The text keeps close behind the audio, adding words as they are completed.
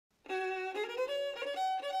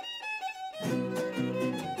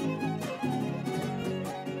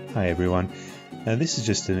Hi everyone. This is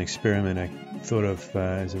just an experiment I thought of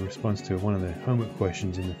as a response to one of the homework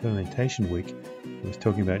questions in the fermentation week. I was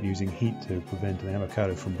talking about using heat to prevent an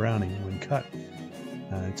avocado from browning when cut.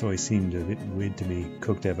 It's always seemed a bit weird to me,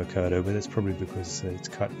 cooked avocado, but that's probably because it's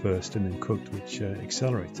cut first and then cooked, which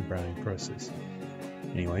accelerates the browning process.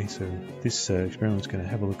 Anyway, so this experiment is going to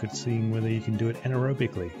have a look at seeing whether you can do it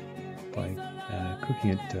anaerobically by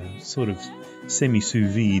cooking it sort of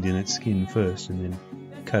semi-sous vide in its skin first and then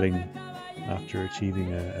cutting after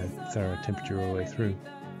achieving a thorough temperature all the way through.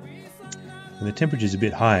 And the temperature is a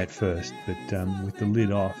bit high at first, but with the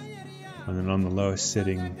lid off and then on the lowest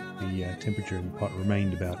setting, the temperature in the pot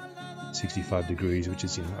remained about 65 degrees, which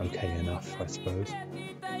is okay enough, I suppose.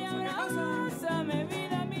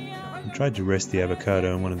 I tried to rest the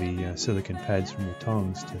avocado on one of the silicone pads from the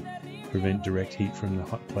tongs to prevent direct heat from the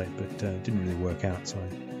hot plate, but didn't really work out, so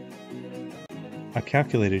I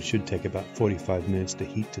calculated it should take about 45 minutes to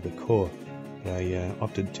heat to the core, but I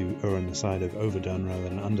opted to err on the side of overdone rather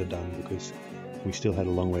than underdone because we still had a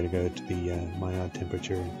long way to go to the Maillard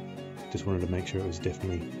temperature, and just wanted to make sure it was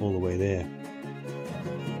definitely all the way there.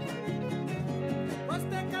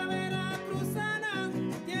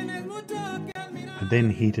 I then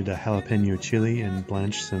heated a jalapeno chili and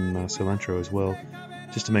blanched some cilantro as well,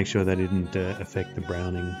 just to make sure that didn't affect the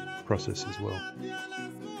browning process as well.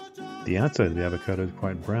 The outside of the avocado is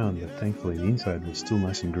quite brown, but thankfully the inside was still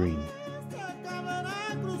nice and green.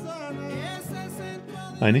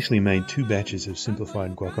 I initially made 2 batches of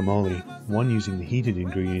simplified guacamole, one using the heated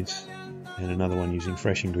ingredients and another one using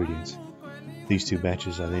fresh ingredients. These 2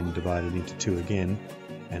 batches I then divided into 2 again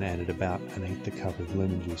and added about 1/8 cup of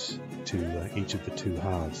lemon juice to each of the 2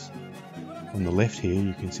 halves. On the left here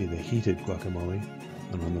you can see the heated guacamole,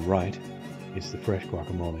 and on the right is the fresh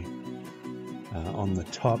guacamole. On the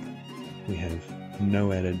top we have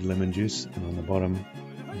no added lemon juice, and on the bottom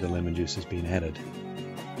the lemon juice has been added.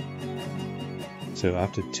 So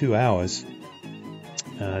after 2 hours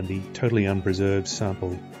the totally unpreserved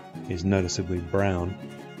sample is noticeably brown,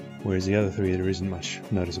 whereas the other 3 there isn't much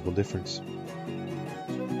noticeable difference.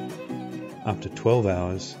 After 12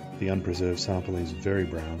 hours the unpreserved sample is very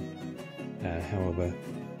brown. However,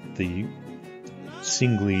 the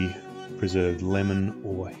singly preserved lemon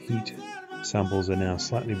or heat samples are now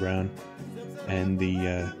slightly brown, and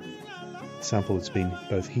the sample that's been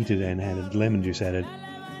both heated and added lemon juice added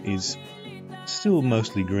is still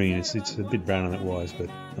mostly green. It's a bit browner than it was, but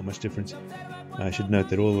not much difference. I should note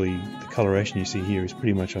that all the coloration you see here is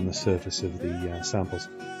pretty much on the surface of the samples.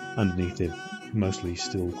 Underneath they're mostly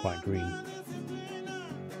still quite green.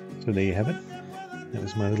 So there you have it. That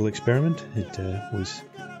was my little experiment. It was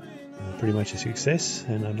pretty much a success,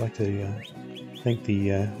 and I'd like to thank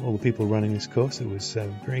all the people running this course. It was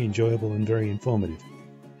very enjoyable and very informative.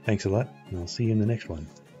 Thanks a lot, and I'll see you in the next one.